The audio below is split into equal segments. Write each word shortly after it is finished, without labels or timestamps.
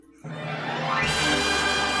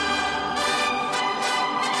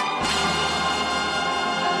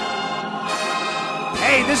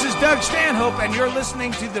Hey, this is Doug Stanhope, and you're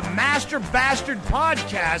listening to the Master Bastard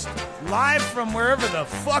Podcast, live from wherever the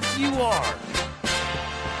fuck you are.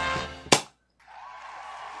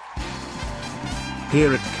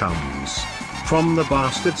 Here it comes. From the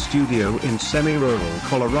Bastard Studio in semi-rural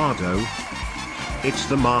Colorado, it's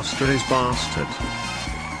the Master is Bastard.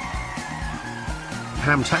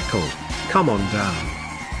 Ham Tackle, come on down.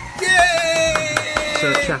 Yay!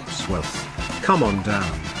 Sir Chapsworth, come on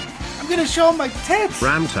down. I'm gonna show him my tits.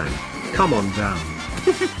 Ramtang, come on down.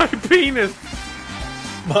 My penis.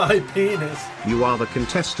 My penis. You are the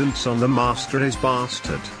contestants on the Master is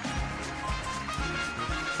Bastard.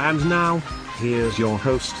 And now, here's your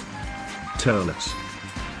host, Turlet.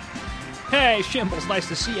 Hey, Shimbles, nice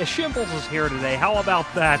to see you. Shimbles is here today. How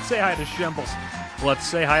about that? Say hi to Shimbles. Let's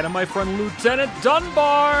say hi to my friend Lieutenant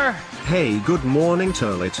Dunbar. Hey, good morning,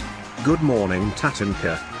 Turlet. Good morning,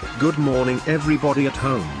 Tatinka. Good morning, everybody at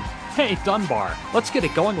home. Hey, Dunbar, let's get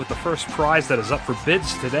it going with the first prize that is up for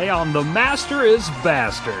bids today on The Master is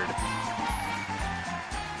Bastard.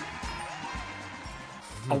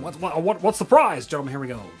 Oh, what's the prize, gentlemen? Here we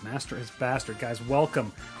go. Master is Bastard. Guys,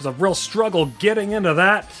 welcome. It was a real struggle getting into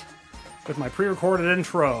that with my pre-recorded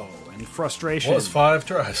intro and frustration. Well, it's 5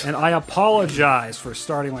 tries. And I apologize for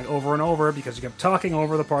starting like over and over because you kept talking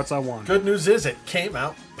over the parts I wanted. Good news is it came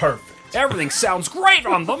out perfect. Everything sounds great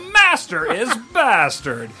on The Master is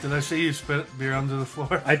Bastard. Did I see you spit beer onto the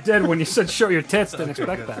floor? I did when you said show your tits. Didn't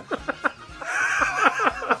expect that.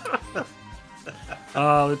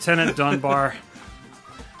 Lieutenant Dunbar.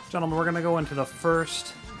 Gentlemen, we're going to go into the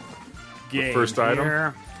first game. First item?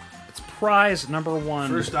 Here. It's prize number 1.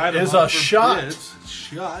 First item is up a for shot. bids.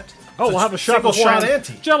 Shot. Oh, we'll have a shot single before. shot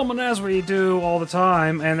ante. Gentlemen, as we do all the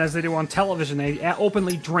time, and as they do on television, they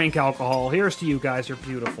openly drink alcohol. Here's to you guys. You're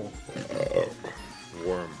beautiful.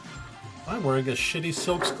 Warm. I'm wearing a shitty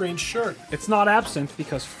silkscreen shirt. It's not absinthe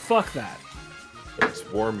because fuck that. It's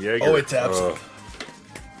warm Jaeger. Oh, it's absinthe.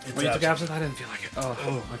 When you took absinthe, I didn't feel like it.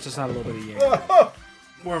 Oh, I just had a little bit of Jaeger.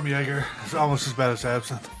 Warm Jaeger. It's almost as bad as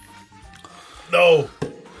absinthe. No.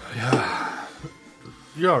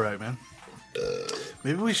 You're alright, man.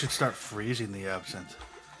 Maybe we should start freezing the absinthe.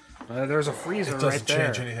 There's a freezer It right doesn't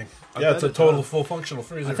there. change anything. Yeah, it's a total full functional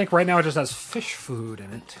freezer. I think right now it just has fish food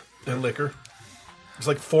in it. And liquor. There's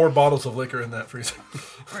like 4 bottles of liquor in that freezer.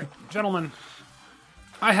 Gentlemen,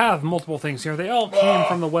 I have multiple things here. They all came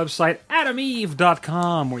from the website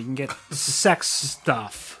adameve.com, where you can get sex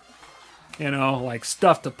stuff. You know, like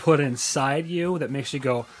stuff to put inside you that makes you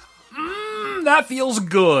go, that feels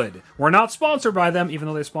good. We're not sponsored by them, even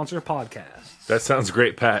though they sponsor podcasts. That sounds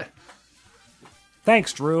great, Pat.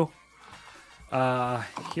 Thanks, Drew.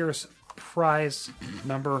 Here's prize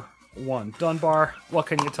number 1. Dunbar, what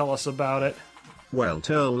can you tell us about it? Well,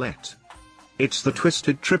 Turlet. It's the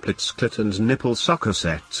Twisted Triplets Clit and Nipple Sucker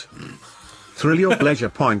Set. Thrill your pleasure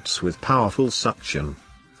points with powerful suction.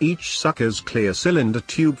 Each sucker's clear cylinder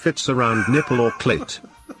tube fits around nipple or clit.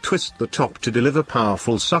 Twist the top to deliver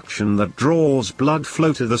powerful suction that draws blood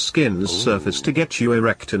flow to the skin's surface to get you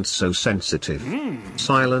erect and so sensitive.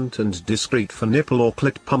 Silent and discreet for nipple or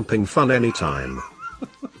clit pumping fun anytime.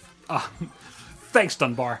 Thanks,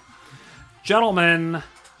 Dunbar. Gentlemen,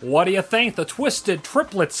 what do you think? The Twisted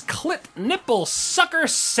Triplets Clit Nipple Sucker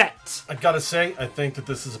Set. I gotta say, I think that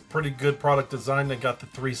this is a pretty good product design. They got the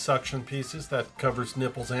 3 suction pieces that covers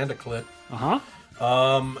nipples and a clit.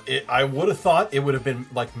 I would have thought it would have been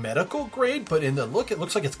like medical grade, but in the look, it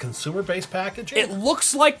looks like it's consumer-based packaging. It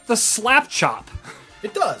looks like the Slap Chop.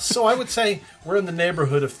 It does. So I would say we're in the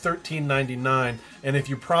neighborhood of $13.99, and if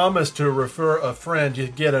you promise to refer a friend, you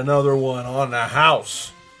get another one on the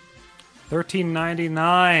house.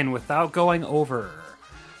 $13.99 without going over.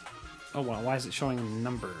 Oh, well, why is it showing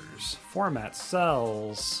numbers? Format,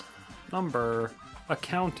 cells, number,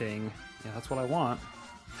 accounting. Yeah, that's what I want.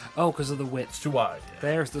 Oh, because of the width. It's too wide. Yeah.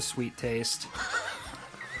 There's the sweet taste.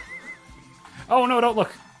 Oh, no, don't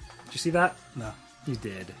look. Did you see that? No, You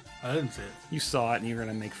did. I didn't see it. You saw it and you're going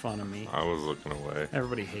to make fun of me. I was looking away.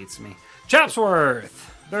 Everybody hates me. Chapsworth!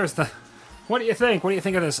 There's the... What do you think? What do you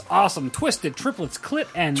think of this awesome Twisted Triplets Clit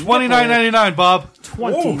and $29.99, Bob.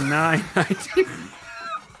 $29.99.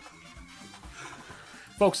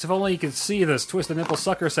 Folks, if only you could see this Twisted Nipple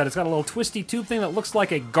Sucker Set. It's got a little twisty tube thing that looks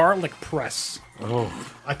like a garlic press.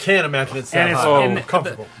 I can't imagine it's that And it's hot. and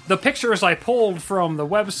Comfortable. the pictures I pulled from the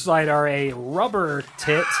website are a rubber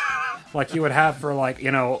tit, like you would have for, like,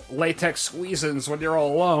 you know, latex squeeze-ins when you're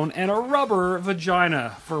all alone, and a rubber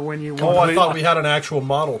vagina for when you want. Oh, I thought we had an actual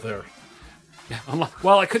model there.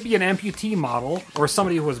 Well, it could be an amputee model or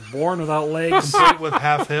somebody who was born without legs. Complete with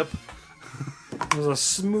half hip. There's a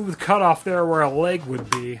smooth cutoff there where a leg would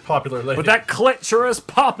be. Popular lady. But that clit sure is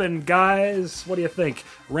popping, guys. What do you think?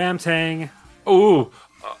 Ramtang. Ooh.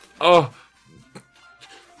 $1,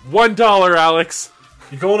 Alex.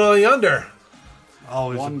 You're going on the under.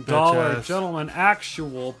 Always a $1, bitch ass. gentlemen.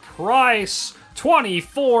 Actual price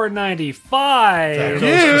 $24.95.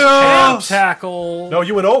 Ham tackle. No,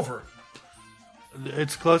 you went over.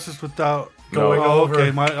 It's closest without Going oh, over.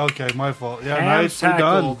 Okay, my fault. Yeah, Ham nicely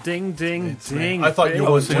tackle. done. Ding, ding, ding. I thought you Big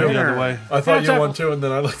won too. The other way. I thought Ham you tackle. won too, and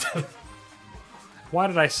then I looked at it. Why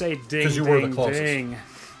did I say ding, 'Cause you ding, were the closest. ding?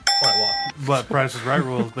 Quite a lot. But Price is Right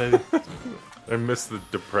rules, baby. I missed the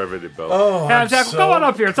depravity belt. Oh, Ham I'm tackle, so come on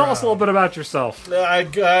up here. Tell us a proud. little bit about yourself.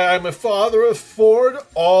 I'm a father of 4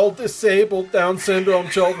 all disabled Down syndrome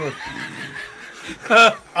children.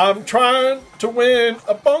 I'm trying to win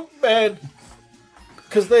a bunk bed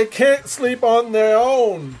because they can't sleep on their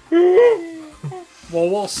own. Well,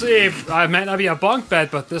 we'll see. I might not be a bunk bed,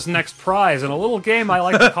 but this next prize in a little game I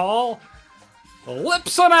like to call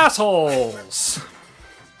Lips and Assholes.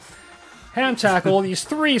 Ham tackle, these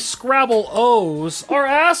 3 Scrabble O's are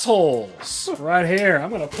assholes. Right here. I'm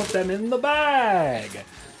going to put them in the bag.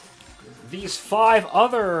 These 5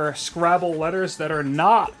 other Scrabble letters that are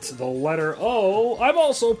not the letter O, I'm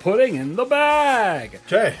also putting in the bag.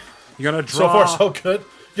 Okay. You're going to So draw. far, so good. You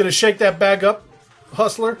gonna shake that bag up,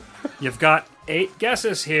 hustler? You've got 8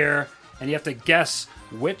 guesses here, and you have to guess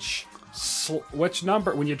which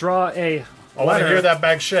number. When you draw a I want to letter, hear that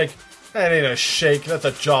bag shake. That ain't a shake. That's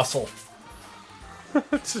a jostle.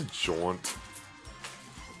 It's a jaunt.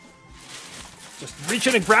 just reach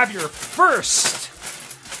in and grab your first.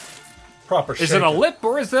 Proper Is it a shaking. lip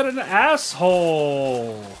or is it an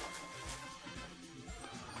asshole?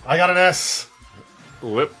 I got an S.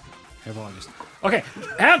 Lip. Okay,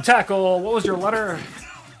 Ham tackle. What was your letter?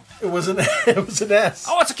 It was an S.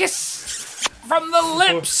 Oh, it's a kiss from the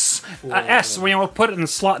lips. S. When you put it in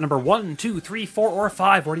slot number 1, 2, 3, 4, or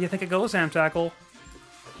 5, where do you think it goes, Ham tackle?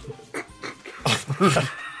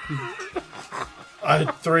 I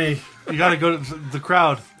had 3. You gotta go to the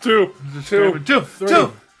crowd. 2. Two.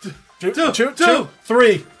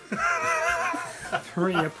 3.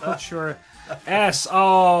 3. You put your S.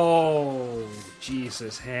 Oh,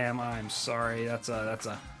 Jesus, Ham. I'm sorry. That's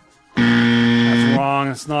wrong.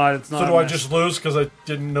 It's not. So do I just lose because I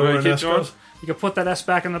didn't know where an keep S going? goes? You can put that S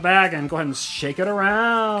back in the bag and go ahead and shake it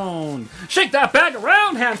around. Shake that bag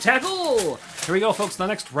around, Ham tackle. Here we go, folks. The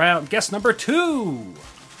next round. Guess number 2.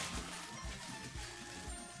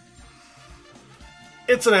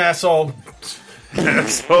 It's an asshole.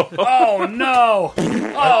 Oh no!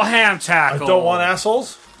 Oh, Ham I tackle. don't want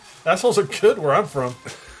assholes. Assholes are good where I'm from.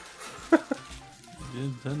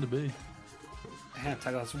 You tend to be. Ham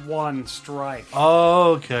tackle. That's 1 strike.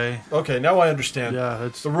 Oh, okay. Okay, now I understand. Yeah,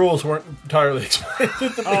 it's The rules weren't entirely explained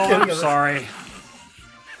at the Oh, beginning I'm of sorry.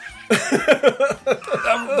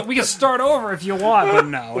 We can start over if you want, but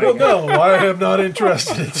no. Well, no, I am not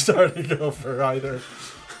interested in starting over either.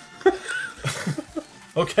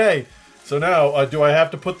 Okay, so now, do I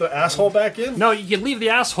have to put the asshole back in? No, you can leave the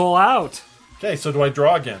asshole out. Okay, so do I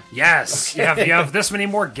draw again? Yes, you have this many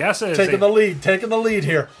more guesses. Taking the lead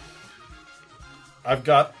here. I've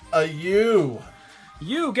got a U.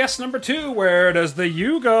 U, guess number 2. Where does the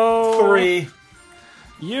U go? 3.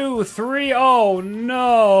 U, 3. Oh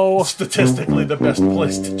no. Statistically, the best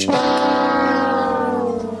place to check.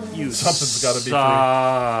 You Something's gotta be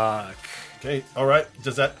suck. Okay, all right.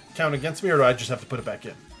 Does that count against me, or do I just have to put it back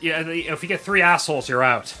in? Yeah, if you get 3 assholes, you're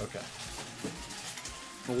out. Okay.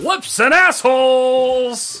 Lips and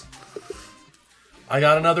assholes. I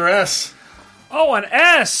got another S. Oh, an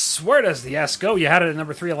S. Where does the S go? You had it at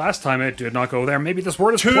number 3 last time. It did not go there. Maybe this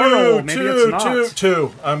word is plural. Maybe it's not.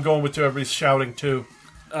 Two. I'm going with 2. Everybody's shouting 2.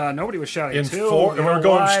 Nobody was shouting In 2. 4. And we're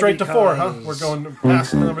going Why? straight to 4, huh? Because- We're going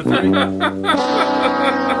past number 3.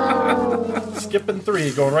 Skipping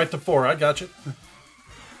 3, going right to 4. I got you.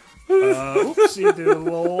 Oopsie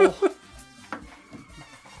doodle.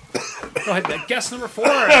 Go ahead, guess number 4.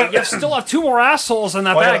 You still have 2 more assholes in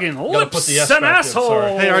that Oh, I bag. gotta- And gotta lips put the S and back in, assholes.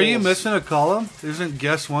 sorry. Hey, are you missing a column? Isn't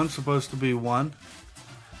guess 1 supposed to be 1?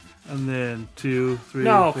 And then 2, 3,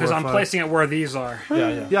 No, 4, because I'm 5. placing it where these are.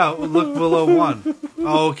 Yeah. Yeah, look below 1.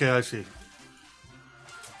 Oh, okay, I see.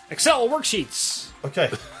 Excel worksheets. Okay.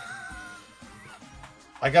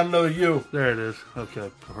 I got another U. There it is.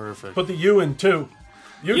 Okay, perfect. Put the U in 2.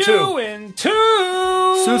 U2. You in 2.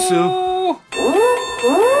 Susu.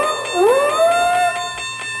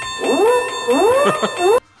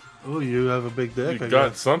 Oh, you have a big dick. You I got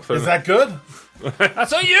guess. something. Is that good?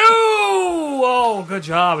 That's a U! Oh, good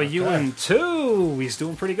job. A U and 2. He's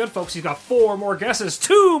doing pretty good, folks. He's got 4 more guesses.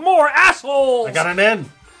 2 more assholes! I got an N.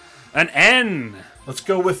 An N. Let's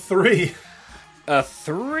go with 3. A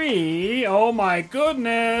 3. Oh, my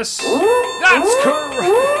goodness. That's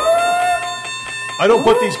correct. I don't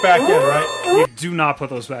put these back in, right? You do not put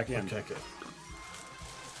those back in. Okay, good.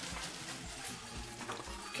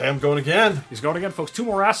 Okay, I'm going again. He's going again, folks. 2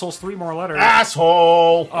 more assholes, 3 more letters.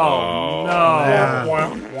 Asshole. Oh, no. Yeah.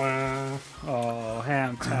 Wah, wah. Oh,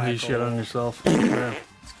 ham tackle. You shit on yourself. Let's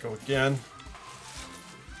go again.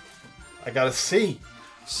 I got a C.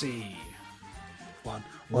 C.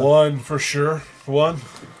 1 for sure. 1.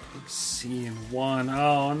 C and 1.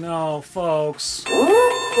 Oh, no, folks.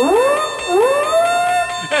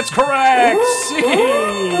 That's correct. C.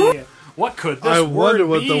 What could this I word wonder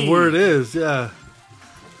what be? the word is. Yeah.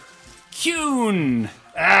 Cune.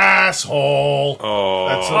 Asshole. Oh,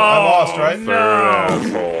 That's I lost, right? no.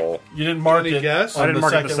 third asshole. You didn't mark Can he it. guess? on I didn't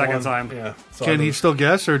mark it the second one. time. Yeah. So Can I he lose. still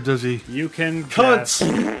guess, or does he? You can Cunts.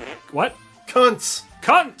 guess. What? Cunts.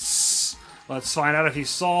 Cunts. Let's find out if he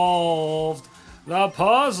solved the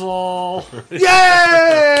puzzle. Yay!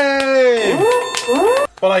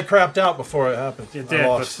 But I crapped out before it happened. You I did, but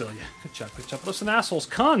lost. still, yeah. Good job, good job. Listen, assholes,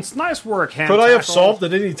 cunts. Nice work, hand Could I have tackle. solved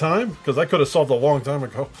at any time? Because I could have solved a long time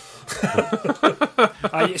ago.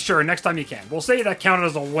 Yeah, sure, next time you can. We'll say that counted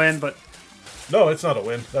as a win, but No, it's not a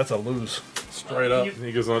win. That's a lose. Straight up.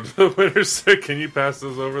 He goes on to the winner's stick. Can you pass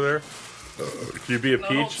those over there? Can you be a no,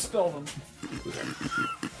 don't peach? spill them.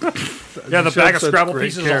 Yeah, the Shows bag of such Scrabble great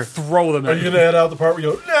pieces, care. I'll throw them Are at you you. going to head out the part where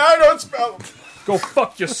you go, I don't spell them? Go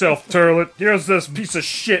fuck yourself, turlet. Here's this piece of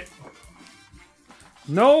shit.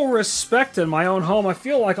 No respect in my own home. I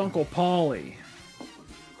feel like Uncle Paulie.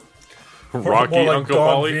 Rocky More like Uncle Don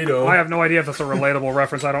Polly. Vito. I have no idea if that's a relatable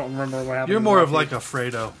reference. I don't remember what happened. You're in more of Rocky. like a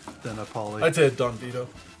Fredo than a Polly. I'd say Don Vito.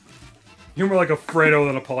 You're more like a Fredo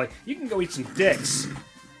than a Paulie. You can go eat some dicks.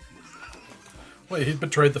 Wait, he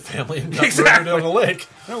betrayed the family and got Exactly. murdered on the lake.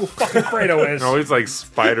 I know who fucking Fredo is. No, he's like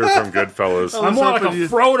Spider from Goodfellas. I'm more like a hoping you-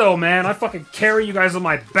 Frodo, man. I fucking carry you guys on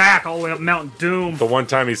my back all the way up Mount Doom. The one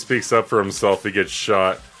time he speaks up for himself, he gets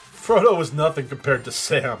shot. Frodo was nothing compared to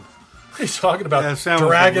Sam. He's talking about Yeah, Sam was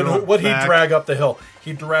dragging. a real What he back. drag up the hill?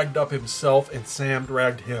 He dragged up himself, and Sam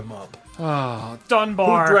dragged him up. Who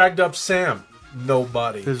Dunbar. dragged up Sam?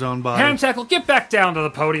 Nobody. His own body. Ham tackle, get back down to the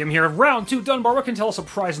podium here. Round 2, Dunbar. What can tell us of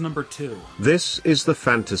prize number 2? This is the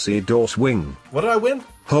fantasy door swing. What did I win?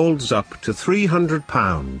 Holds up to 300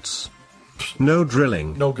 pounds. No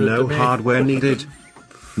drilling, No good to me. hardware needed.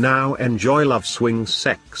 Now enjoy love swing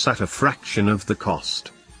sex at a fraction of the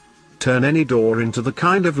cost. Turn any door into the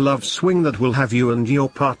kind of love swing that will have you and your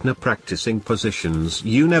partner practicing positions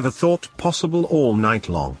you never thought possible all night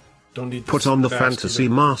long. Don't need. Put on the fast fantasy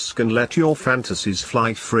either. mask and let your fantasies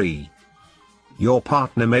fly free. Your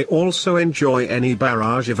partner may also enjoy any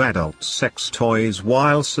barrage of adult sex toys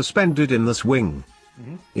while suspended in the swing.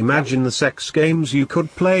 Imagine the sex games you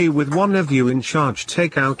could play with one of you in charge.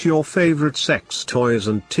 Take out your favorite sex toys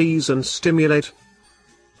and tease and stimulate.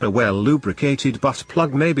 A well-lubricated butt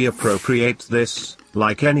plug may be appropriate. This,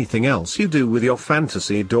 like anything else you do with your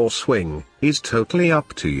fantasy door swing, is totally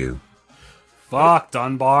up to you. Fuck,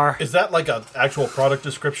 Dunbar. Is that like an actual product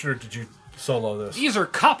description, or did you solo this? These are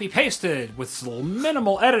copy-pasted with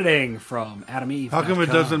minimal editing from Adam Eve. How come it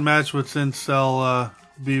doesn't match what's in cell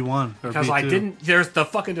B1? Or Because B2? I didn't. There's the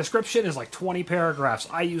fucking description is like 20 paragraphs.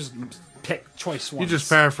 I used pick choice ones. You just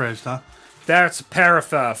paraphrased, huh? That's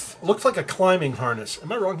paraphrase. Looks like a climbing harness.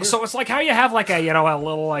 Am I wrong here? So it's like how you have like a a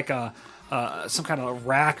little like a some kind of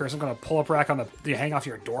rack or some kind of pull-up rack on you hang off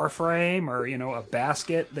your door frame, or a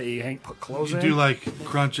basket that you put clothes You in. do like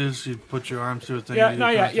crunches. You put your arms to a thing. yeah, you do no,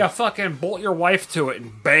 yeah, crunches. yeah. Fucking bolt your wife to it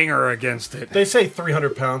and bang her against it. They say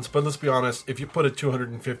 300 pounds, but let's be honest. If you put a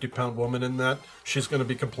 250-pound woman in that, she's going to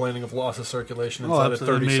be complaining of loss of circulation inside of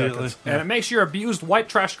absolutely, 30 immediately. seconds. And it makes your abused white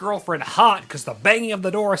trash girlfriend hot because the banging of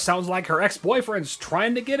the door sounds like her ex-boyfriend's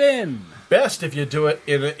trying to get in. Best if you do it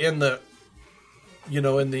in the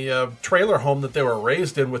trailer home that they were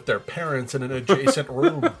raised in with their parents in an adjacent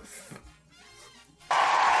room.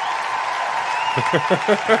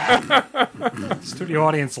 Studio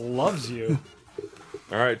audience loves you.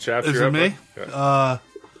 All right, Chaps, Is you're it up. me? Yeah.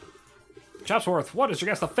 Chopsworth, what is your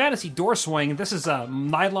guess? The fantasy door swing. This is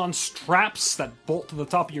nylon straps that bolt to the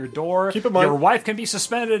top of your door. Keep in mind- your wife can be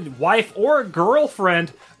suspended, wife or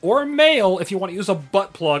girlfriend or male, if you want to use a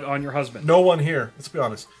butt plug on your husband. No one here. Let's be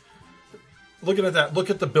honest. Looking at that, look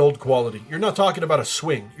at the build quality. You're not talking about a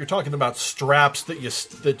swing. You're talking about straps that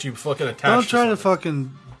you fucking attach. Don't try to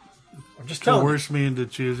something. fucking I'm just telling you. Coerce me into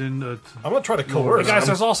choosing. I'm going to try to coerce. Hey guys,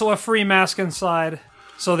 there's also a free mask inside,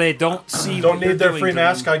 so they don't see. Don't what you're need their doing free to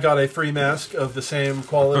mask. them. I got a free mask of the same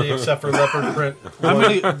quality except for leopard print. How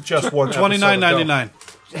many? Just one. $29.99.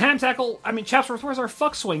 Ham tackle. I mean, Chapsworth. Where's our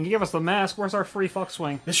fuck swing? You give us the mask. Where's our free fuck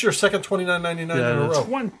swing? This is your second $29.99 in a row.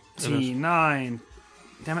 29.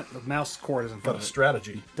 Damn it, the mouse cord is in Got front a of it.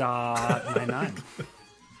 strategy. .99.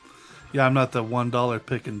 Yeah, I'm not the $1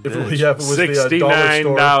 picking If bitch. it was the dollar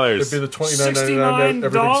store, $69. it'd be the $29.99.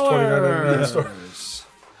 Everything's $29.99 in the store.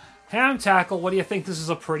 Ham tackle. What do you think? This is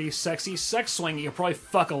a pretty sexy sex swing. You could probably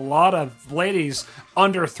fuck a lot of ladies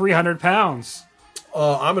under 300 pounds.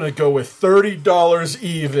 I'm going to go with $30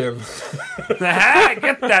 even.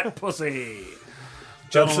 Get that pussy.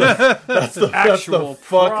 That's the Actual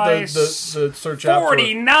fuck price, the search app for.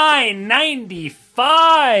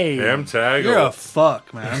 $49.95. Ham tag. You're a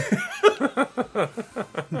fuck, man.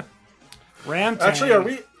 Ram tag. Actually, are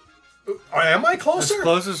we? Am I closer? It's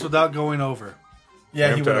closest without going over. Yeah,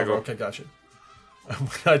 Ham he went tag. over. Okay, gotcha.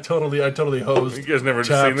 I totally hosed. You guys never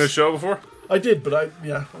Chaps. seen this show before? I did, but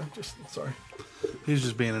I'm just sorry. He's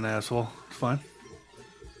just being an asshole. It's fine.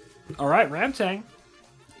 All right, Ram tang.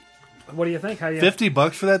 What do you think? How you?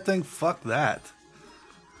 $50 for that thing? Fuck that.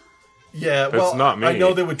 Yeah, That's well, not me. I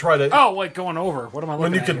know they would try to. Oh, wait, going over. What am I looking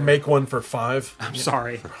when you at could here? make one for $5, I'm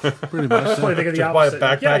sorry. Pretty much. Probably think of the Just buy a opposite.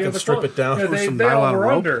 backpack you're and the strip close- it down Yeah, with they some they all nylon were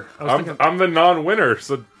rope. under. I was thinking, I'm the non-winner,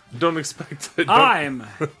 so don't expect it. I'm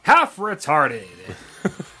half retarded.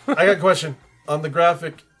 I got a question on the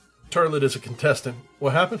graphic. Turlet is a contestant.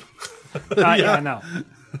 What happened? Yeah, I know.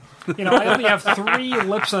 You know, I only have 3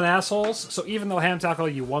 lips and assholes, so even though Ham Tackle,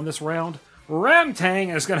 you won this round, Ram Tang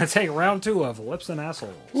is going to take round 2 of lips and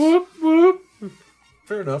assholes.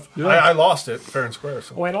 Fair enough. I lost it fair and square.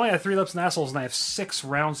 So. Oh, I only have 3 lips and assholes, and I have 6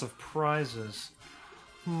 rounds of prizes.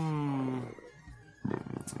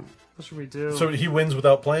 What should we do? So he wins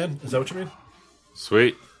without playing? Is that what you mean?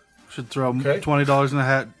 Sweet. Should throw Okay. $20 in a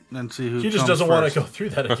hat and see who He just comes doesn't want first. to go through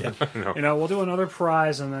that again. you know, we'll do another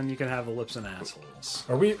prize, and then you can have the lips and assholes.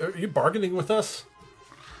 Are you bargaining with us?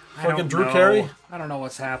 I don't Fucking Drew know. Carey? I don't know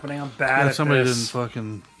what's happening. I'm bad Yeah, at somebody this. didn't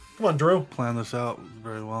fucking Come on, Drew. plan this out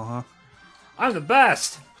very well, huh? I'm the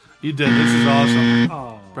best. You did. This is awesome.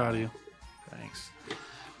 Oh, Proud of you. thanks.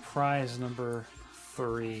 Prize number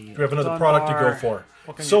 3. We have another product to go for.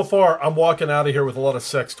 What can So you- far, I'm walking out of here with a lot of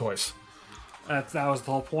sex toys. That was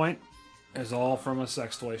the whole point. It's all from a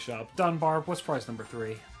sex toy shop. Dunbar, what's prize number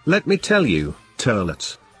 3? Let me tell you,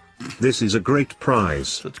 Turlet. This is a great prize.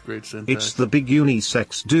 Such great syntax. It's the big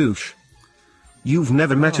unisex douche. You've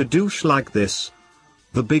never met a douche like this.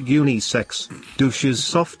 The big unisex douche's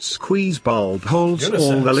soft squeeze bulb holds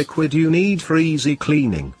all the Unisex? liquid you need for easy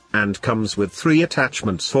cleaning, and comes with 3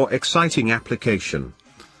 attachments for exciting application.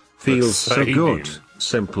 Feels so Exciting. good,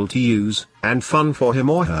 simple to use, and fun for him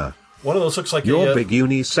or her. One of those looks like Your a, big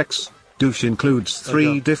unisex douche includes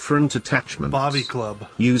 3 different attachments. Bobby Club.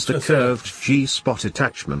 Use the Just curved G-spot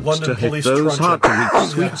attachments London to hit police those truncheon.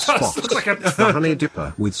 hard-to-reach sweet spots. The Honey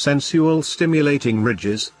Dipper with sensual stimulating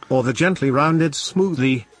ridges, or the gently rounded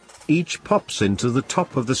smoothie. Each pops into the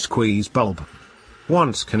top of the squeeze bulb.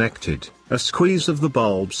 Once connected, a squeeze of the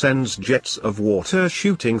bulb sends jets of water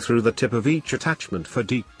shooting through the tip of each attachment for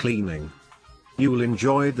deep cleaning. You'll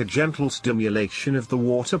enjoy the gentle stimulation of the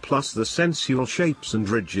water plus the sensual shapes and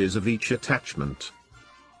ridges of each attachment.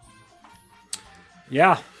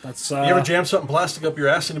 Yeah, that's... You ever jam something plastic up your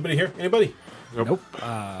ass? Anybody here? Anybody? Nope.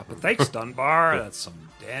 But thanks, Dunbar. That's some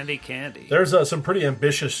dandy candy. There's some pretty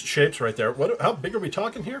ambitious shapes right there. How big are we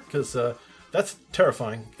talking here? Because that's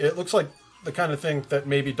terrifying. It looks like the kind of thing that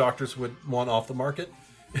maybe doctors would want off the market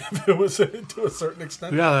if it was to a certain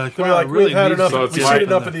extent. Yeah, like, We're wow, like, it really we've had needs enough. So We've it's seen like-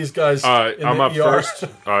 enough of these guys. in I'm the up ER. first.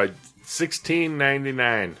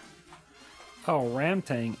 $16.99. Oh,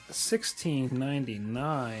 Ramtang,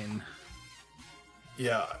 $16.99.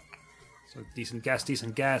 Yeah, So decent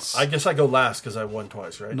guess. I guess I go last because I won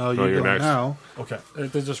twice, right? No, No, you you're go next. now. Okay. They're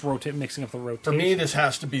just mixing up the rotation. For me, this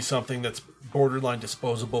has to be something that's borderline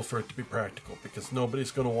disposable for it to be practical because nobody's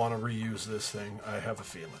going to want to reuse this thing. I have a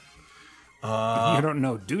feeling. you don't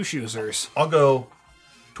know douche users. I'll go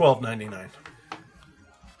 $12.99.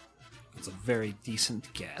 It's a very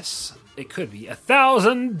decent guess. It could be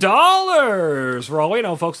 $1,000. For all we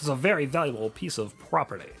know, folks, it's a very valuable piece of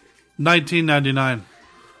property. $19.99.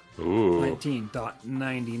 Ooh.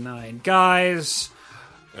 $19.99. Guys,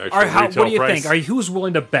 Actual what retail do you price. think? Who's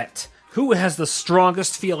willing to bet? Who has the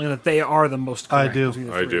strongest feeling that they are the most correct? I do. between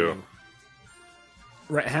the I three do. of you?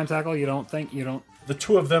 Right, Ham Tackle, you don't think? You don't? The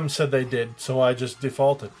two of them said they did, so I just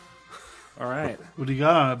defaulted. All right. What do you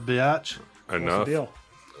got on it, biatch? What's the Enough. deal?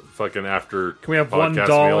 fucking after. Can we have podcast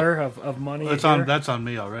 $1 of money? That's here? on. That's on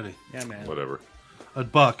me already. Yeah, man. meal? Whatever.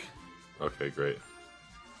 $1. Okay, great.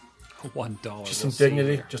 $1. Just we'll some see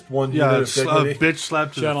dignity. here. Just one Yeah, unit it's of a dignity. bitch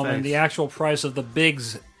slap to Gentlemen, the the face. actual price of the big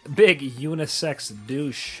unisex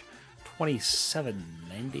douche,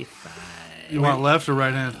 $27.95. You want left or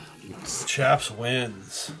right hand? Chaps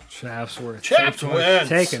wins. Chapsworth. Chaps wins.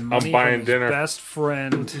 Taking money buying from his dinner. best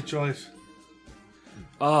friend. Your choice.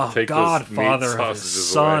 Oh, Take those Godfather meat of his sausages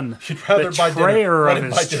son. You'd rather buy dinner. Betrayer Let of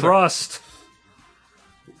him his buy dinner. trust.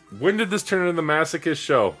 When did this turn into the Masochist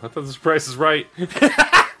show? I thought this Price is Right.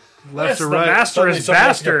 Left The or right? master Suddenly is somebody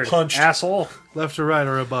has to get bastard, punched. asshole. Left or right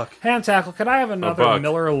or $1? Hand tackle, could I have another buck.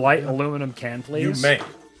 Miller Lite aluminum can, please? You may.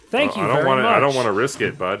 Thank you I don't very want to. much. I don't want to risk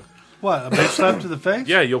it, bud. What? A bitch slap to the face?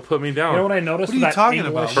 Yeah, you'll put me down. You know what I noticed? What are you with that talking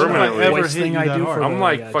English about? When have I ever voice hit thing you I that do hard? for I'm the,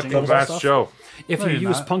 like jingles fucking and Vast stuff? Joe. If No, you you're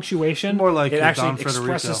use not. punctuation, More like it Don actually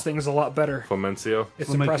Federico. expresses things a lot better. Flamencio. It's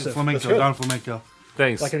Flamenco, impressive. flamenco, good. Don Flamenco.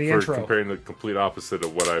 Thanks Like in the for intro. comparing the complete opposite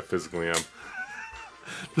of what I physically am.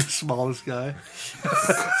 The smallest guy.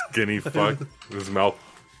 Skinny fuck. His mouth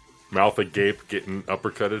agape, getting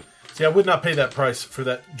uppercutted. See, I would not pay that price for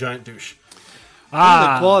that giant douche.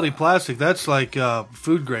 The quality plastic. That's like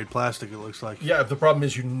food grade plastic. It looks like. Yeah, the problem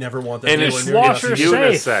is you never want that. And anywhere it's near your Dishwasher house.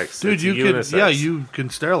 unisex. Dude, It's you could. unisex. Yeah, you can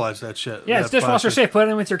sterilize that shit. Yeah, it's that dishwasher plastic. safe. Put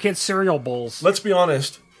it in with your kids' cereal bowls. Let's be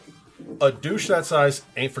honest. A douche that size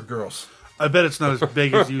ain't for girls. I bet it's not as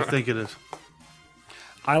big as you think it is.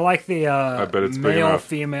 I like the bet it's big enough.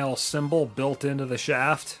 male-female symbol built into the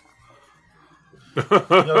shaft. You're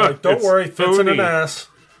like, don't It's worry, fits in an phony. ass.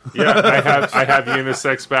 Yeah, I have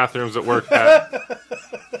unisex bathrooms at work, Pat.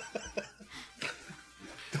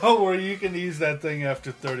 Don't worry, you can use that thing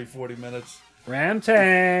after 30, 40 minutes.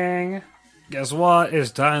 Ramtang. Guess what?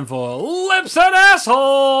 It's time for Lips and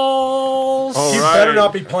Assholes! All You right. better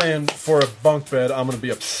not be playing for a bunk bed. I'm going to be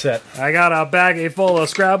upset. I got a baggie full of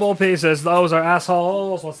Scrabble pieces. Those are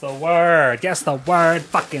assholes. What's the word? Guess the word.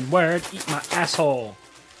 Fucking word. Eat my asshole.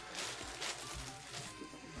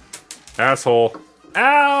 Asshole.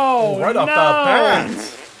 Ow! Right off no! the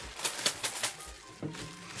bat.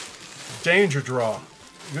 Danger draw.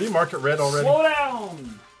 Did you mark it red already? Slow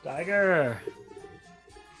down, Tiger.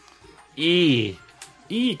 E.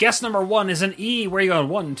 E. Guess number 1 is an E. Where are you going?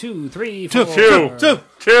 1, 2, 3, 4.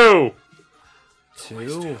 Two. Two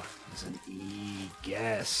is an E.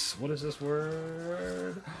 Guess. What is this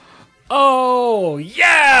word? Oh,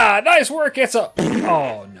 yeah! Nice work. It's a.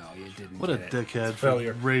 Oh, no, you didn't. What a get it. dickhead. For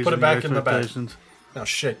Failure. raising Put it back the in the bag. expectations. Now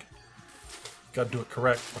shake. Got to do it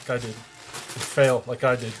correct, like I did. And fail, like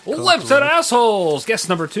I did. Lips and assholes. Guess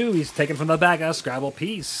number 2. He's taken from the bag a Scrabble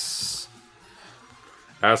piece.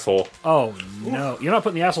 Asshole. Oh no! You're not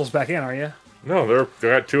putting the assholes back in, are you? No, they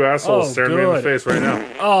got two assholes Oh, staring me in the good. face right now.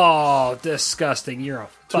 Oh, disgusting! You're a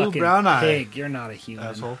fucking brown eye. pig. You're not a human.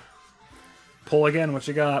 Asshole. Pull again. What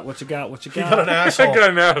you got? What you got? What you You got an got? I asshole. got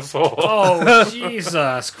an asshole. Oh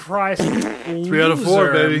Jesus Christ! 3 out of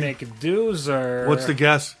 4, baby. McDoozer. What's the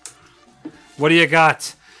guess? What do you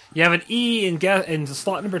got? You have an E in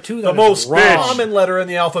slot number 2. The That is most wrong. common letter in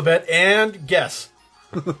the alphabet, and guess.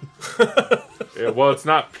 Yeah, well, it's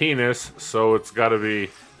not penis, so it's got to be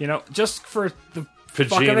You know, just for the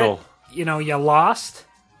fuck of vaginal. it, you know, you lost.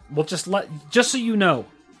 Well, just so you know,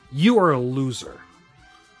 you are a loser.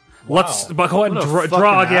 Let's but go ahead and What a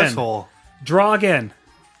draw fucking again. asshole. Draw again.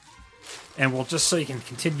 And we'll just so you can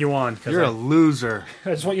continue on. Because You're a loser. I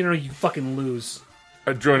just want you to know you fucking lose.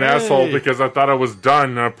 I drew an asshole because I thought I was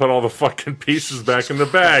done, and I put all the fucking pieces back in the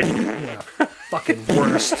bag. Fucking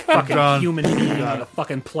worst fucking Drawn. human being on the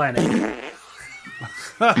fucking planet. He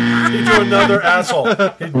drew another asshole.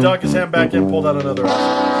 He dug his hand back in, pulled out another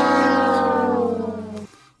asshole.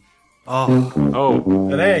 Oh, Oh,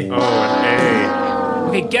 An A. an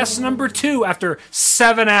Okay, guess number 2 after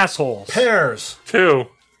 7 assholes. Pears. A. 2.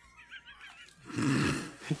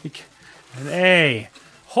 An A.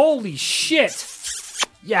 Holy shit.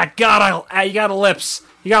 Yeah, God, you got a lips.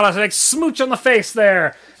 You got a like, smooch on the face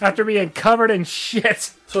there after being covered in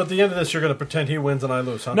shit. So at the end of this, you're going to pretend he wins and I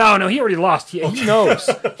lose, huh? No, he already lost. He knows.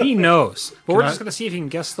 He knows. But we're I- just going to see if he can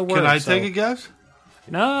guess the word. can I so- take a guess?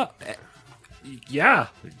 No. Yeah.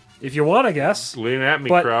 If you want to guess. Lean at me,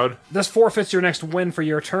 But crowd. this forfeits your next win for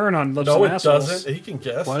your turn on Lips No, and it Assholes. doesn't. He can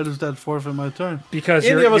guess. Why does that forfeit my turn? Because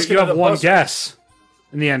Any of us you can have end up one busting. guess.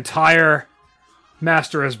 In the entire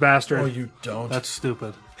Master as Bastard. Oh, you don't. That's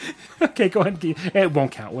stupid. Okay, go ahead. It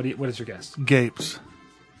won't count. What is your guess? Gapes.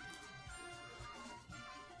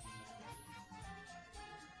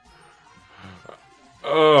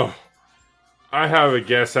 Oh, I have a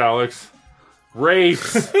guess, Alex.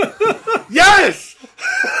 Rapes. Yes!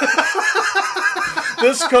 This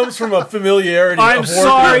this comes from a familiarity. I'm of working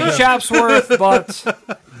sorry, with him. Chapsworth, but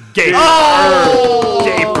Gaper.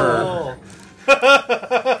 Gaper.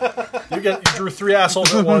 You drew 3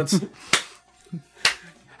 assholes at once.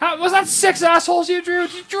 How, was that 6 assholes you drew?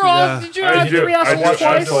 Did you draw? Yeah. Did you draw 3 assholes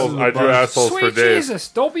twice? I drew assholes for Sweet days. Jesus!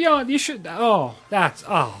 Don't be on. You should. Oh, that's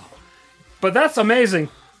but that's amazing.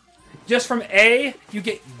 Just from A, you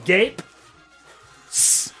get gape.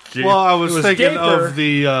 Well, I was thinking Gaper. of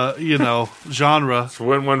the genre.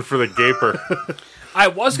 Win one for the gaper. I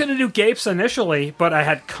was going to do gapes initially, but I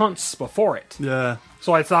had cunts before it, Yeah,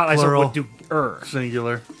 so I thought Plural. I would do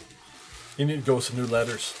singular. You need to go with some new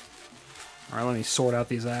letters. All right, let me sort out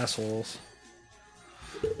these assholes.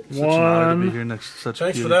 Such an honor to be One. here next to such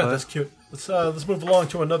Thanks a for that. That's cute. Let's move along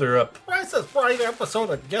to another Price is Right episode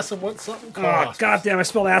of Guessing What Something Oh, Costs. God damn! I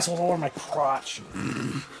spilled assholes all over my crotch.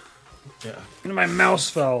 Yeah. And my mouse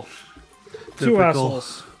fell. 2 Typical.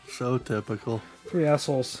 assholes. So typical. 3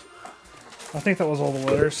 assholes. I think that was all the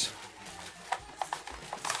letters.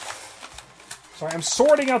 Sorry, I'm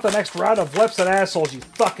sorting out the next round of lips and assholes, you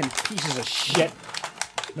fucking pieces of shit.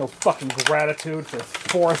 No fucking gratitude for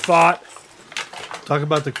forethought. Talk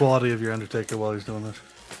about the quality of your Undertaker while he's doing this.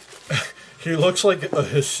 He looks like a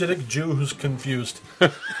Hasidic Jew who's confused.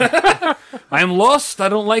 I'm lost. I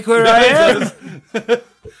don't like where I am.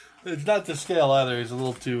 It's not to scale either. He's a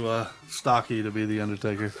little too stocky to be the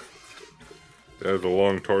Undertaker. That has a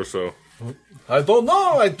long torso. I don't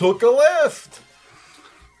know. I took a left.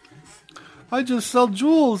 I just sell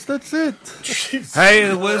jewels. That's it.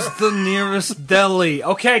 Hey, where's the nearest deli?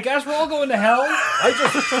 Okay, guys, we're all going to hell.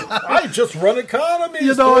 I just run economies.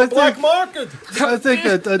 You know, for I the black think- market. I think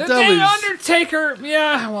that The deli's. Undertaker.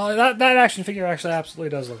 Yeah, well, that action figure actually absolutely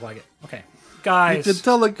does look like it. Okay, You guys. can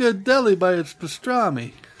tell a good deli by its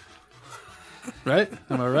pastrami. Right?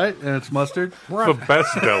 Am I right? And it's mustard. The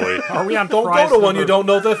best deli. Are we on Don't prize go to one number- you don't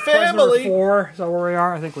know the prize number family. 4? Is that where we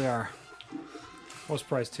are? I think we are. What's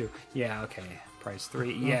prize 2? Yeah, okay. Prize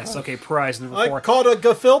 3. Yes, okay. Prize number I 4. caught a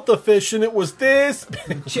gefilte fish and it was this.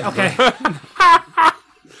 Okay.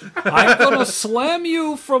 I'm gonna slam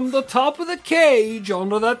you from the top of the cage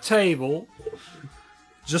onto that table.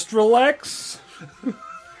 Just relax.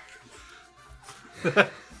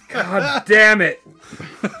 God damn it.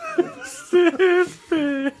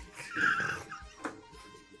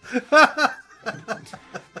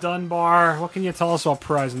 Dunbar, what can you tell us about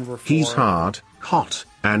prize number 4? He's hard, hot,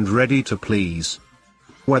 and ready to please.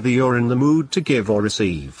 Whether you're in the mood to give or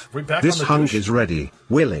receive, We back this on the hunk douche? is ready,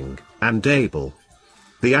 willing, and able.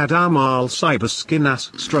 The Adamal Cyberskin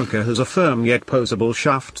Ass Stroker has a firm yet posable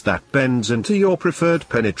shaft that bends into your preferred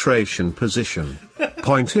penetration position.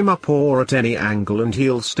 Point him up or at any angle and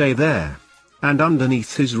he'll stay there. And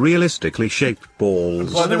underneath his realistically shaped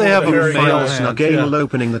balls, Why do they have a Very male file hand? snug anal Yeah.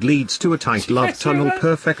 opening that leads to a tight love tunnel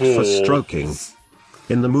perfect for Balls. stroking.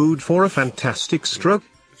 In the mood for a fantastic stroke?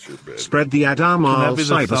 Spread the Can Adamal that be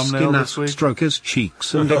the thumbnail Cyberskin this Ass week? Stroker's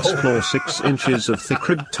cheeks and explore 6 inches of thick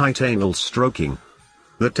ribbed tight anal stroking.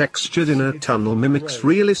 The textured inner tunnel mimics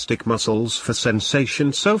realistic muscles for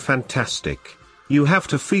sensation so fantastic. You have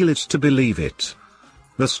to feel it to believe it.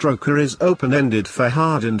 The stroker is open-ended for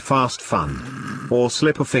hard and fast fun. Or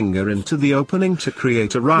slip a finger into the opening to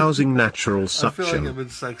create a rousing natural I feel like suction. I'm in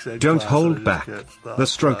sex ed Don't class, I hold just back. can't stop. The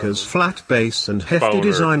stroker's flat base and hefty Boner.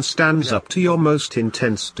 design stands up to your most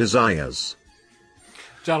intense desires.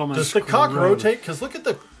 Gentlemen, Does the cock screw. rotate? Because look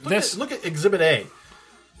This- at Exhibit A.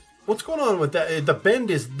 What's going on with that? The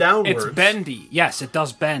bend is downwards. It's bendy. Yes, it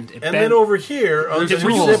does bend. It And bends. then over here, on There's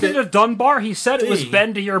Were you holes. listening to Dunbar? He said it was D.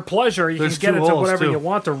 bend to your pleasure. You There's can get two it to holes, whatever too. you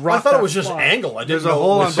want to I rock thought that it was just spot. angle. I didn't There's a know hole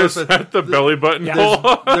it on was both Just sides. at the belly button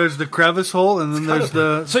hole. There's the crevice hole, and then there's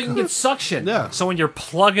the. So you can get suction. Yeah. So when you're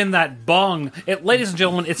plugging that bung, ladies and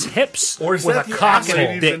gentlemen, it's hips Or is with that a the cock asshole? and a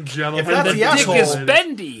Ladies dick. and gentlemen. If And that's the the dick asshole, is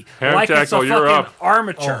bendy, Ham like it's a tackle, you're fucking up.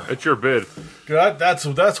 armature. It's your bid. That's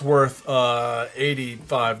worth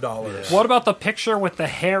 $85 What about the picture with the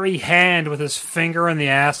hairy hand with his finger in the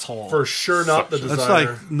asshole? for sure. Not the That's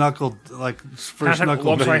designer. like knuckled, like hand first tackle,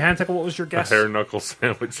 knuckle. I'm sorry, beat. hand tackle, what was your guess? Hair knuckle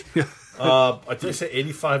sandwich. I did say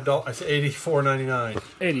 $85. I said $84.99.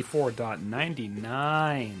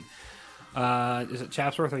 84.99. Is it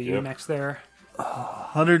Chapsworth? Are you Yep. next there?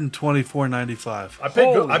 $124.95. I paid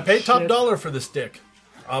Holy top shit. dollar for this dick.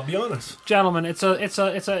 I'll be honest. Gentlemen, it's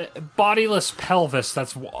a bodiless pelvis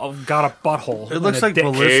that's got a butthole. It looks and a like dick.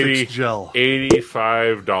 ballistics gel.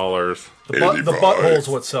 $85. The butthole's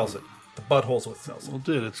what sells it. The butthole's what sells it. Well,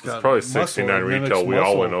 dude, it's got Probably muscle. $69 It mimics retail. We all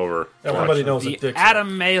muscle. went over. Everybody knows The a dick.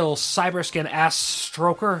 Adam Mail Cyberskin Ass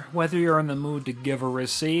Stroker. Whether you're in the mood to give or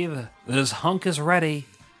receive, this hunk is ready,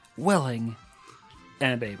 willing,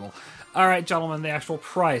 and able. All right, gentlemen, the actual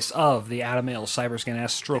price of the Adamail Cyberscan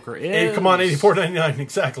S Stroker is... Hey, come on, $84.99,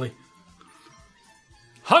 exactly.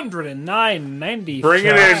 $109.95. Bring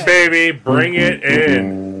it in, baby. Bring it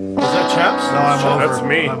in. Is that Chaps? No, I'm over. That's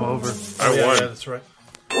me. I'm over. I won. Yeah, that's right.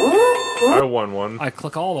 I won one. I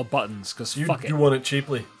click all the buttons because fuck it. You won it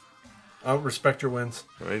cheaply. I respect your wins.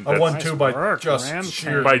 I mean, I won that's- two by work, just Ram.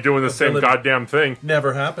 sheer by doing the same ability. goddamn thing.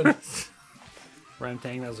 Never happened.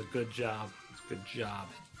 Ramtang, that was a good job. Good job.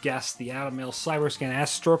 Guess the Adamail Cyberscan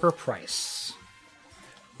S Stroker price.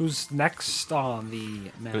 Who's next on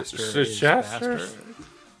the Master is Chester? Bastard?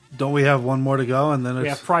 Don't we have one more to go? And then We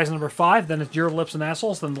it's have prize number 5, then it's your Lips and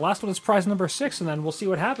Assholes, then the last one is prize number 6, and then we'll see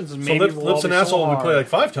what happens. And So maybe Lips and Asshole we play like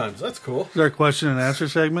 5 times. That's cool. is there a question and answer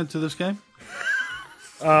segment to this game?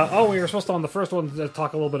 we were supposed to on the first one to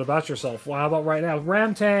talk a little bit about yourself. Well, how about right now?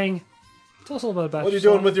 Ramtang, tell us a little bit about What are you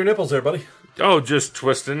yourself. doing with your nipples there, buddy? Oh, just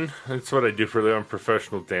twisting. That's what I do for a living. I'm a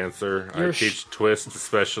professional dancer. You're I teach twist,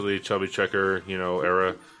 especially Chubby Checker,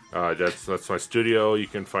 era. That's my studio. You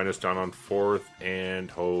can find us down on 4th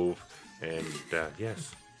and Hove. And,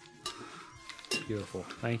 yes. Beautiful.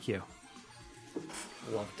 Thank you.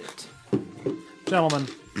 Loved it. Gentlemen,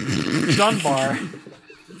 Dunbar.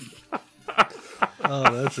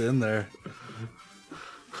 Oh, that's in there.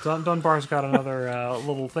 Dunbar's got another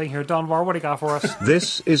little thing here. Dunbar, what do you got for us?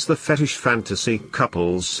 This is the Fetish Fantasy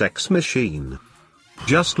Couples Sex Machine.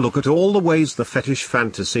 Just look at all the ways the Fetish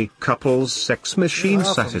Fantasy Couples Sex Machine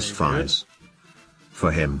satisfies.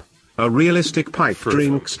 For him, a realistic pipe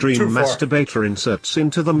dream stream Too far. masturbator inserts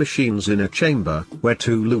into the machine's inner chamber, where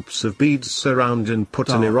 2 loops of beads surround and put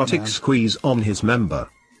an Oh, erotic man. squeeze on his member.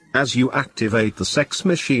 As you activate the sex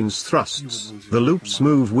machine's thrusts, the loops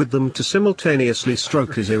move with them to simultaneously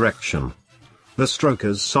stroke his erection. The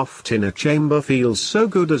stroker's soft inner chamber feels so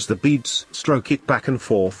good as the beads stroke it back and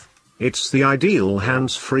forth. It's the ideal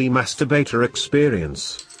hands-free masturbator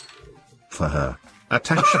experience. For her,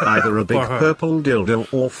 attach either a big For her. purple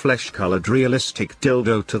dildo or flesh-colored realistic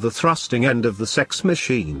dildo to the thrusting end of the sex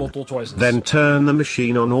machine. Multiple choices. Then turn the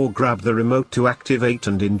machine on or grab the remote to activate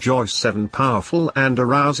and enjoy 7 powerful and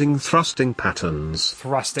arousing thrusting patterns.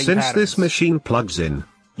 Thrusting Since patterns. this machine plugs in,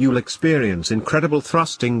 you'll experience incredible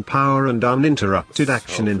thrusting power and uninterrupted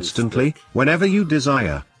action instantly, whenever you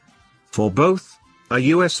desire. For both, a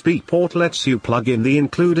USB port lets you plug in the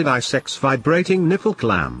included iSex vibrating nipple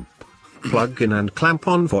clamp. Plug in and clamp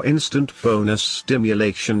on for instant bonus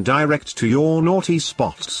stimulation direct to your naughty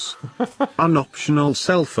spots. An optional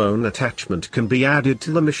cell phone attachment can be added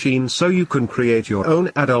to the machine so you can create your own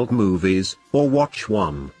adult movies, or watch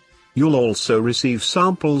one. You'll also receive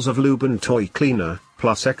samples of lube and toy cleaner,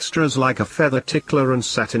 plus extras like a feather tickler and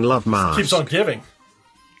satin love mask. Keeps on giving.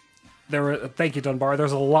 Thank you, Dunbar.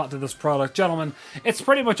 There's a lot to this product. Gentlemen, it's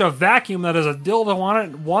pretty much a vacuum that has a dildo on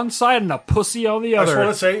it one side and a pussy on the I just other.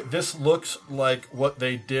 want to say, this looks like what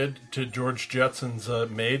they did to George Jetson's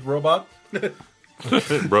maid robot.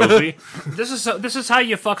 Rosie? This is how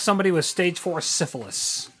you fuck somebody with stage 4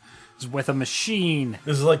 syphilis. Is with a machine.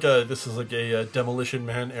 This is like a Demolition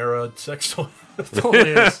Man era sex toy. Totally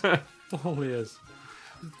is. Totally is.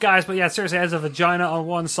 Guys, but yeah, seriously, it has a vagina on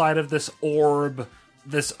one side of this orb,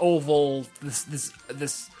 this oval, this.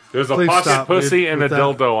 There's a Please pocket stop, pussy dude, and a with that.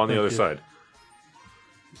 dildo on the Thank other you. side.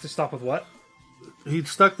 To stop with what? He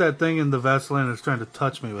stuck that thing in the Vaseline and is trying to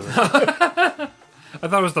touch me with it. I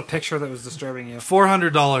thought it was the picture that was disturbing you.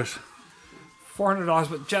 $400. $400,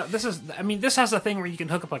 but this has a thing where you can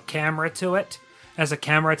hook up a camera to it as a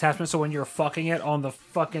camera attachment, so when you're fucking it on the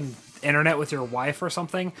fucking internet with your wife or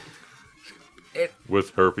something,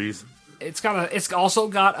 With herpes. it's also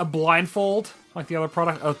got a blindfold like the other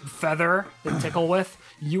product, a feather to tickle with,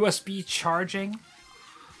 USB charging.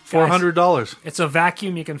 $400. It's a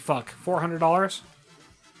vacuum you can fuck. $400. $400.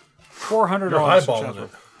 You're highballing it.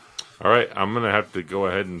 All right, I'm going to have to go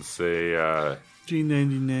ahead and say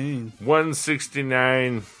 $169.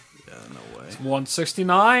 $169.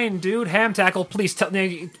 169, dude. Ham tackle. Please tell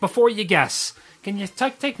me before you guess. Can you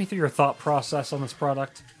take me through your thought process on this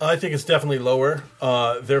product? I think it's definitely lower.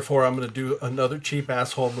 Therefore, I'm going to do another cheap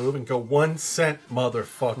asshole move and go 1 cent,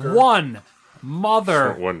 motherfucker. $1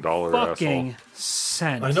 $1 fucking asshole.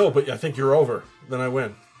 cent. I know, but I think you're over. Then I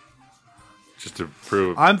win. Just to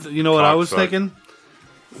prove. You know what I was Cocksuck. thinking?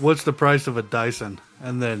 What's the price of a Dyson?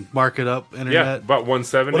 And then mark it up internet. Yeah, about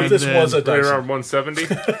 170. What if this was a Right Dyson? around 170.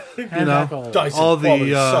 Ham tackle. Dyson All quality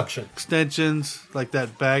the suction. extensions, like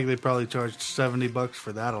that bag, they probably charged $70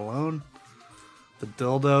 for that alone. The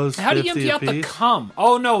dildos, How do you 50 empty out the apiece. cum?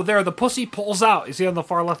 Oh no, there the pussy pulls out. You see on the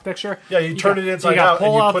far left picture? Yeah, you turn it inside gotta out and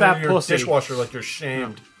pull you out put it that in your pussy. dishwasher like you're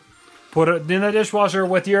shamed. Put it in the dishwasher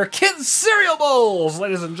with your kids' cereal bowls,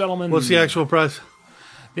 ladies and gentlemen. What's the actual price?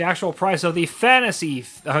 The actual price of the fetish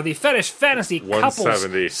fantasy couples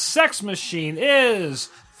 $170. sex machine is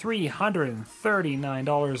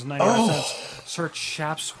 $339.99. Search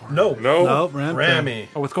Shapsworth. No. Nope, Ram. Rammy.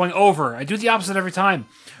 Oh, it's going over. I do the opposite every time.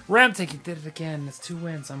 Ramtake did it again. It's 2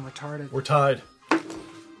 wins. I'm retarded. We're tied.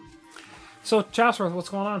 So, Chapsworth, what's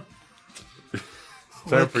going on?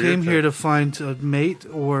 I came here to find a mate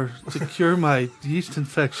or to cure my yeast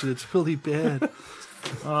infection. It's really bad.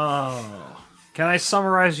 Oh. Can I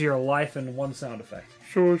summarize your life in one sound effect?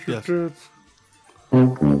 Yes.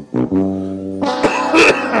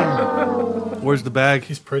 Where's the bag?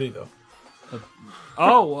 He's pretty, though.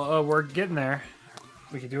 Oh, we're getting there.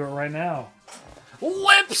 We can do it right now.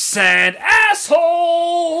 Lips and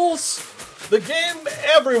assholes! The game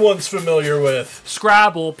everyone's familiar with.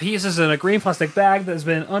 Scrabble pieces in a green plastic bag that has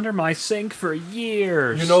been under my sink for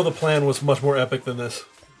years. You know the plan was much more epic than this.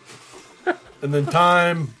 And then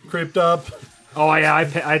time creeped up. Oh, yeah, I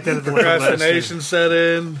did it the Procrastination set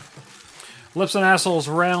in. Lips and assholes,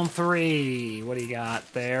 round 3. What do you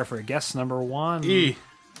got there for guess number 1? E. You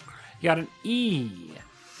got an E.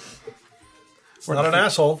 It's not an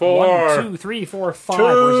asshole. 4. 1, 2, 3, 4, 5.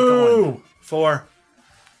 Where's it going? 4.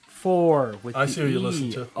 4 with I the see who you E.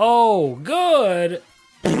 listen to. Oh, good.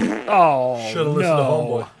 Oh, Should have listened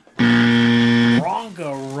no. to Homeboy.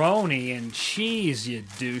 Broncaroni and cheese, you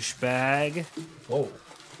douchebag. Whoa.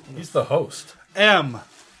 He's the host. M.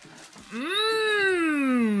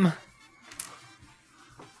 Mmm.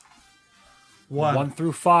 1. 1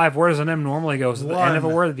 through 5. Where does an M normally go? Is it the end of a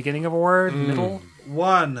 1. word, the beginning of a word, middle?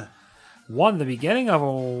 1. 1, the beginning of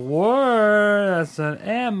a word. That's an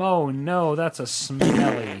M. Oh, no, that's a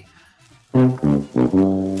smelly. Oh,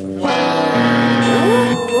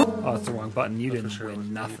 it's the wrong button. You didn't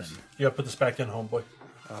win nothing. You gotta put this back in, Homeboy.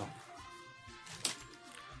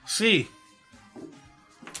 C.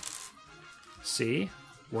 C?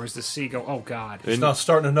 Where's the C go? Oh, God. He's not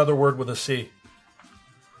starting another word with a C.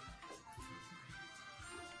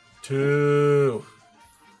 2.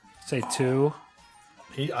 Say 2.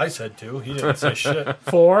 I said 2. He didn't say shit.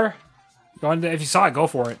 4. Go on, if you saw it, go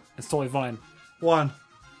for it. It's totally fine. 1.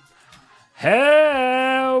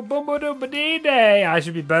 Hell, boom, boom, boom, day. I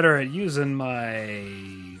should be better at using my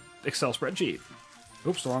Excel spreadsheet.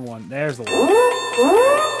 Oops, the wrong one. There's the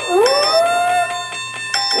one.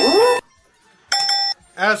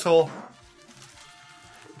 Asshole.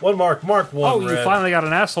 1 mark. Mark 1. Oh, you red. finally got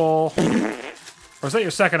an asshole. Or is that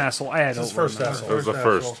your second asshole? I had This is over first remember. asshole. That was the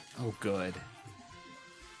first. Oh, good.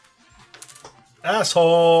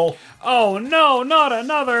 Asshole. Oh, no, not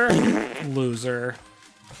another. Loser.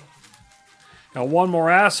 Got 1 more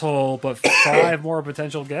asshole, but 5 more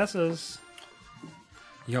potential guesses.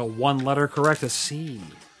 You got 1 letter correct, a C.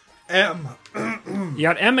 M. You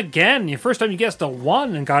got M again. The first time you guessed a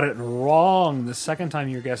 1 and got it wrong. The second time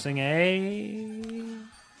you're guessing a...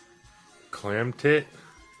 Clam tit.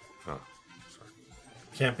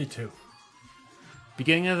 Can't be 2.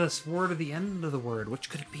 Beginning of this word or the end of the word. Which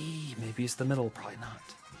could it be? Maybe it's the middle. Probably not.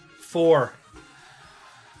 4.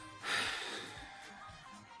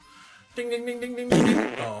 Ding, ding, ding, ding, ding, ding,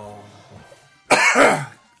 ding. Oh.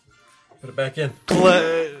 Put it back in.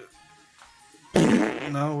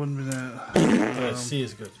 No, it wouldn't be that. C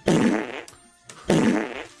is good.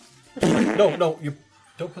 No, you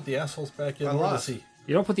don't put the assholes back in. I or the lost. C.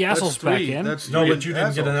 You don't put the assholes That's back 3. in. That's No, 3 but you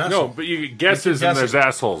didn't get an assholes. asshole. No, but you get guesses and there's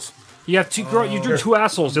assholes. You have 2 you drew 2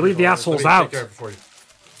 assholes. You leave the assholes Let me out. take care of it for you.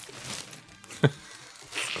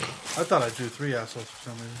 I thought I drew 3 assholes for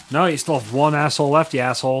some reason. No, you still have 1 asshole left, you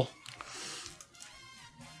asshole.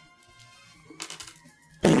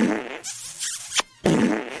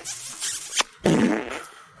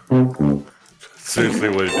 Seriously,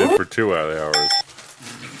 what he did for 2 out of the hours.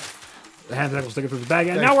 The hand tackle stick it through the bag.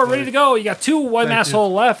 And now we're ready to go. You got 1 Thank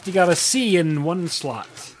asshole left. You got a C in 1 slot.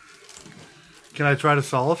 Can I try to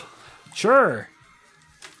solve? Sure.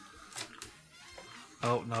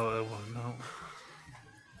 Oh, no, it won't. No.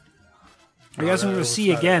 Are you guys going to was C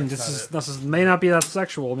not again? it, This is may not be that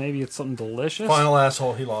sexual. Maybe it's something delicious. Final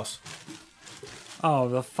asshole. He lost. Oh,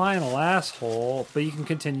 the final asshole. But you can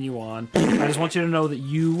continue on. I just want you to know that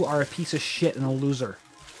you are a piece of shit and a loser.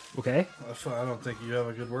 Okay? I don't think you have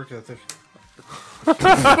a good work ethic. A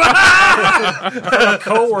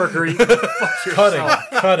coworker. You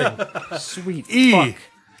Cutting. sweet E. fuck.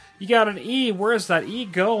 You got an E. Where's that E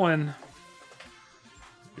going?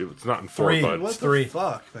 It's not in 4, 3. bud. What It's the 3.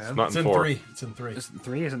 fuck, man? It's not It's in in 4. 3. It's in 3. Is it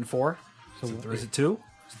 3? Is it in 4? So in 3. is it 2?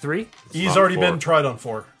 Is it 3? E's not already 4. been tried on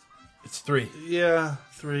 4. It's 3. Yeah,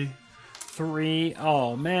 3. 3.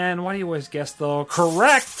 Oh, man. Why do you always guess, though?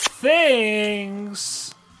 Correct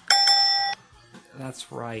things.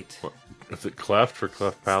 That's right. What? Is it cleft for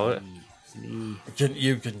cleft palate?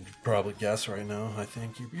 You can probably guess right now. I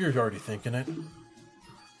think you're already thinking it.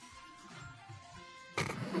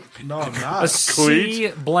 No, I'm A not. C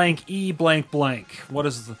blank E blank blank. What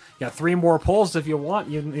is the? Yeah, 3 more polls if you want.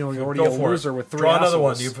 You're already Go a for loser it. with 3. Draw another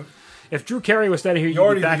one. assholes. If Drew Carey was standing here, You you'd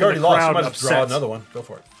already be back in the lost. crowd Somebody upset. draw another one. Go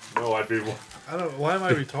for it. No, I'd be. I don't. Why am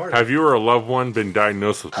I retarded? Have you or a loved one been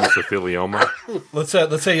diagnosed with mesothelioma? Let's say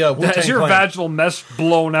Wu-Tang Has your Clan. vaginal mesh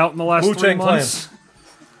blown out in the last 3 Wu-Tang months?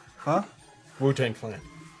 Huh? Wu-Tang Clan.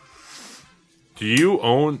 Do you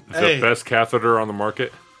own the Hey. best catheter on the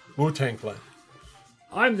market? Wu-Tang Clan.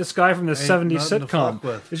 I'm this guy from the 70s nothing to fuck sitcom.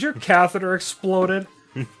 with. Is your catheter exploded?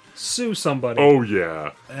 Sue somebody. Oh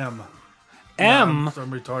yeah. M. M.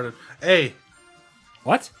 I'm retarded. A.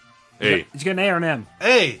 What? Hey, Did you get an A or an M?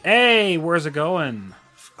 A. A. Where's it going?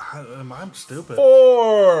 I'm stupid.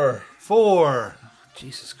 4. 4.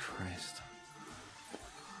 Jesus Christ.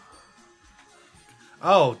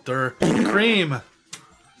 Oh, cream.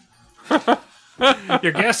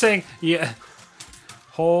 You're guessing. Yeah.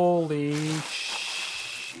 Holy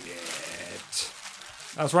shit.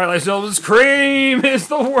 That's right, ladies and gentlemen. Cream is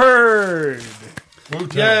the word.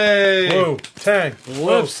 Wu-Tang. Yay. Wu-Tang.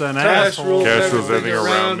 Lips and Cash assholes. rules Cash rules everything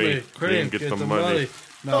everything around me. Cream, Get the money.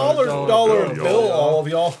 No, Dollar bill, all of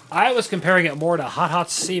y'all. I was comparing it more to hot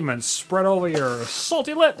semen spread over your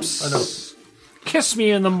salty lips. I know. Kiss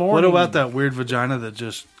me in the What morning. about that weird vagina that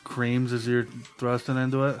just creams as you're thrusting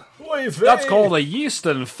into it? Oy vey. That's called a yeast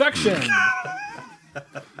infection.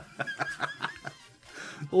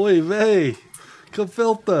 Oy vey.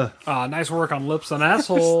 Gefilter. Nice work on lips and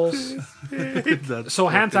assholes. That's So,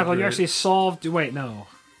 Ham fucking Tackle, you great. actually solved. Wait, no.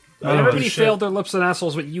 Oh, Everybody shit. failed their lips and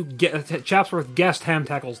assholes, but you get Chapsworth guessed Ham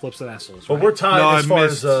Tackle's lips and assholes. But Right? we're tied No, as far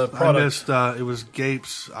missed, as I product. missed, it was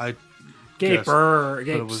Gapes. Gaper.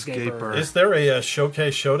 it was Gaper. Is there a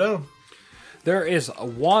showcase showdown? There is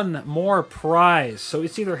one more prize. So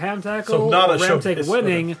it's either Ham Tackle So not or a Ramtake showcase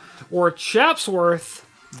winning, or Chapsworth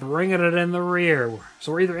bringing it in the rear.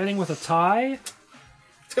 So we're either ending with a tie.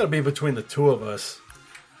 It's got to be between the two of us.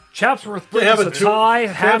 Chapsworth They brings have a a two- tie. they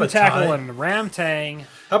have Ham a Tackle tie. and Ramtang.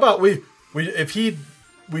 How about if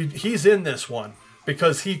he's in this one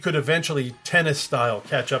because he could eventually tennis style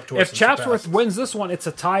catch up to us. If and Chapsworth surpass us. wins this one, it's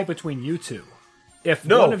a tie between you two. If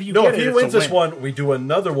no, one of you no, get if it, he it's wins a this win. one, we do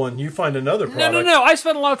another one. You find another product. No. I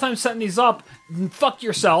spent a lot of time setting these up. Fuck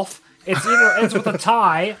yourself. It's either ends with a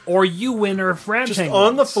tie or you win or Ramtang Just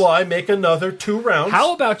on the wins. fly, make another 2 rounds.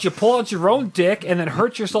 How about you pull out your own dick and then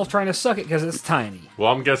hurt yourself trying to suck it because it's tiny?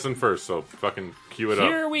 Well, I'm guessing first, so fucking cue it up.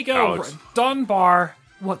 Here we go. Alex. Dunbar,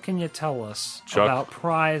 what can you tell us Chuck. about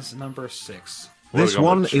prize number 6? This What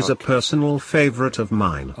one about is a Chuck? personal favorite of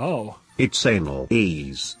mine. Oh. It's anal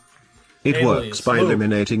ease. It Anal works ease. by Lube.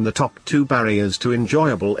 eliminating the top 2 barriers to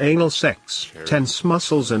enjoyable anal sex: tense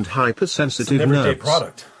muscles and It's hypersensitive an everyday nerves.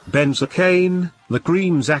 product. Benzocaine, the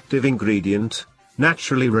cream's active ingredient,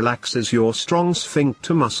 naturally relaxes your strong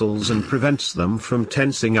sphincter muscles and prevents them from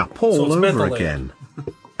tensing up So all it's over mentholated. again.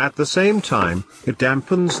 At the same time, it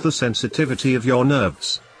dampens the sensitivity of your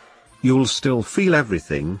nerves. You'll still feel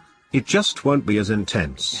everything, it just won't be as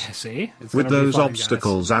intense. See? It's With gonna be those fun,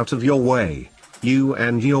 obstacles out of your way, you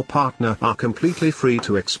and your partner are completely free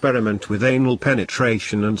to experiment with anal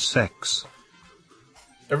penetration and sex.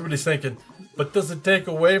 Everybody's thinking, but does it take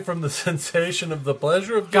away from the sensation of the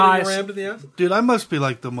pleasure of Guys. getting rammed to the ass? Dude, I must be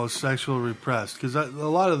like the most sexual repressed because a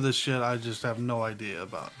lot of this shit I just have no idea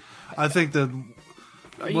about. I think the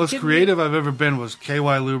you most kidding creative I've ever been was KY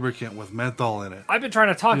lubricant with menthol in it. I've been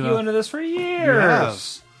trying to talk you know, into this for have.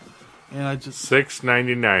 years. And I just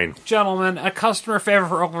 $6.99. Gentlemen, a customer favorite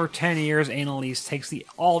for over 10 years, Anal Ease takes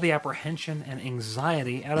all the apprehension and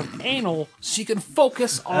anxiety out of anal so you can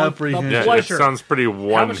focus on Apprehension. the Yeah, it pleasure. sounds pretty How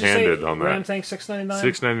much you say, one-handed on that. Ramtang $6.99?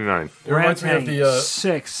 $6.99. It reminds me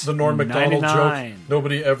of the Norm Macdonald joke.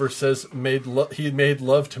 Nobody ever says he made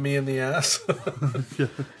love to me in the ass.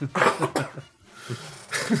 what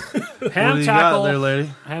Ham do you got Tackle. there,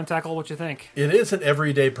 lady? Ham Tackle, what you think? It is an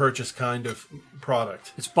everyday purchase kind of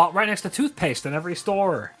product. It's bought right next to toothpaste in every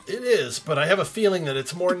store. It is, but I have a feeling that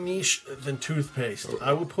it's more niche than toothpaste.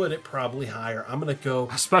 I would put it probably higher. I'm gonna go.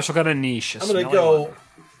 A special kind of niche. I'm gonna go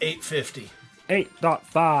 $8.50.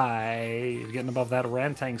 8.5. Getting above that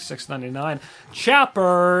Ramtang $6.99.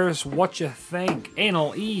 Chappers, what you think?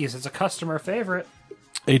 Anal Ease, it's a customer favorite.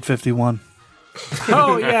 $8.51.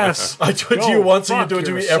 Oh, yes. I do it to Go you once, and you fuck do it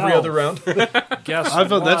to me yourself. every other round. Guess I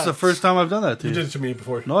felt that's what? the first time I've done that to You you. did it to me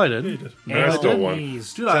before. No, I didn't. You did. I stole Anal one.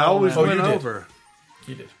 Ease, Dude, I always gentlemen. win you did. over.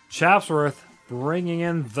 You did. Chapsworth bringing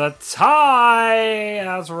in the tie.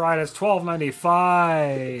 That's right. It's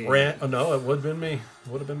 $12.95. Oh, no, it would have been me.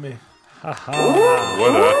 Would have been me. What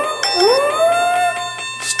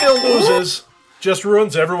Still loses. Just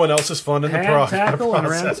ruins everyone else's fun in the Hand tackle and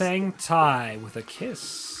process. Ramtang tie with a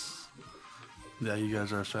kiss. Yeah, you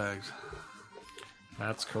guys are fags.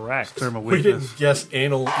 That's correct. Term of We weakness. didn't guess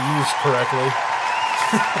anal ease correctly.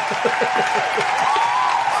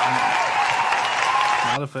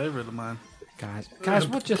 Not a favorite of mine. Guys,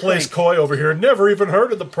 what you Plays think? coy over here. Never even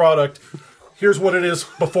heard of the product. Here's what it is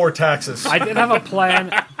before taxes. I did have a plan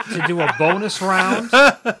to do a bonus round.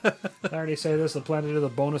 I already say this. The plan to do the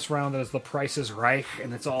bonus round that is the Price is Right,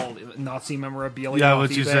 and it's all Nazi memorabilia. Yeah, off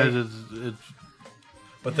what you eBay. said is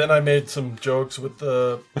But then I made some jokes with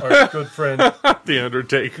our good friend, The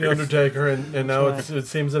Undertaker. The Undertaker, and now it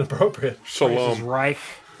seems inappropriate. Price is Shalom. Right.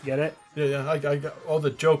 Get it? Yeah, I got all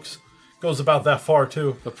the jokes. Goes about that far,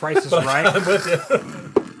 too. The Price is Right. I'm with you.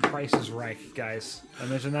 Price is Right, guys. I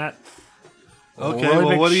mentioned that. okay. Really Well,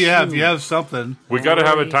 big what do you have? shoe. You have something. We got to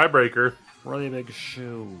have a tiebreaker. Really big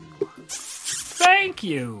shoe. Thank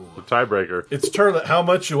you. The tiebreaker. It's Turlet. How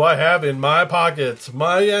much do I have in my pockets?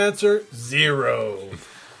 My answer, 0.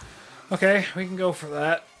 Okay, we can go for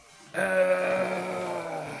that.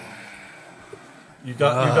 You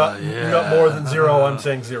got more than 0. I'm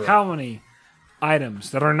saying 0. How many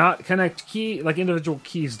items that are not connect key, like individual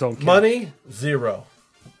keys don't count? Money, 0.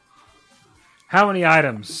 How many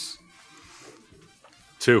items?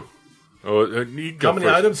 2. Oh, you can go How many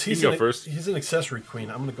first. items? You can go first. He's an accessory queen.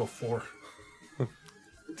 I'm going to go 4.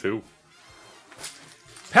 2.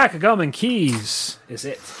 Pack of gum and keys is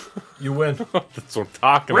it. You win. That's what I'm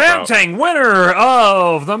talking about. Ramtang, winner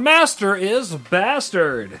of The Master is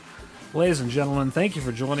Bastard. Ladies and gentlemen, thank you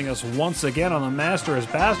for joining us once again on The Master is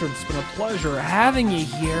Bastard. It's been a pleasure having you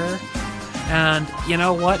here. And you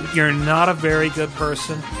know what? You're not a very good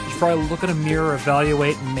person. You should probably look in a mirror,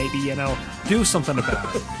 evaluate, and maybe, do something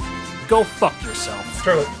about it. Go fuck yourself.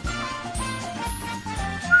 Turlet.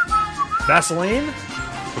 Vaseline?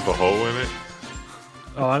 With a hole in it.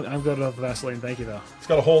 Oh, I'm good with Vaseline. Thank you, though. It's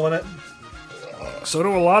got a hole in it. So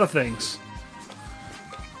do a lot of things.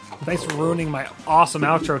 Thanks for ruining my awesome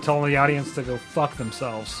outro, telling the audience to go fuck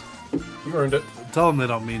themselves. You earned it. Tell them they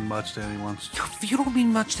don't mean much to anyone. You don't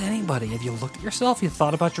mean much to anybody. Have you looked at yourself? You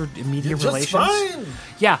thought about your immediate Just relations? fine.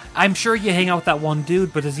 Yeah, I'm sure you hang out with that one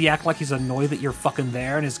dude, but does he act like he's annoyed that you're fucking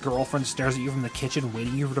there and his girlfriend stares at you from the kitchen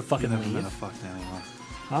waiting you to fucking You never meant leave? a fuck to anyone.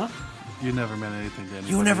 Huh? You never meant anything to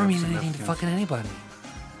anyone. You never mean anything to fucking anybody.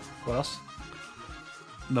 What else?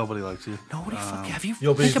 Nobody likes you. Nobody fucking... Have you...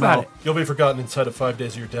 You'll be Think about it. You'll be forgotten inside of 5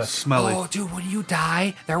 days of your death. Smelly. Oh, dude, when you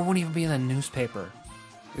die, there won't even be in the newspaper.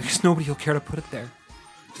 Because nobody will care to put it there.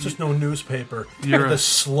 There's just no newspaper. You're in the a-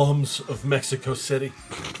 slums of Mexico City.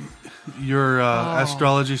 Your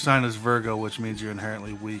astrology sign is Virgo, which means you're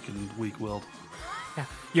inherently weak and weak-willed.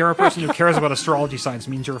 You're a person who cares about astrology signs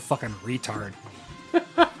means you're a fucking retard.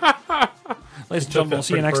 Ladies and gentlemen, we'll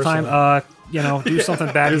see you next time. Do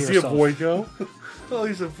something bad to yourself. Boygo? Oh,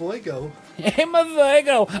 he's a Virgo. I'm a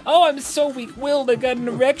Virgo. Oh, I'm so weak-willed I got an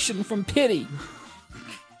erection from pity.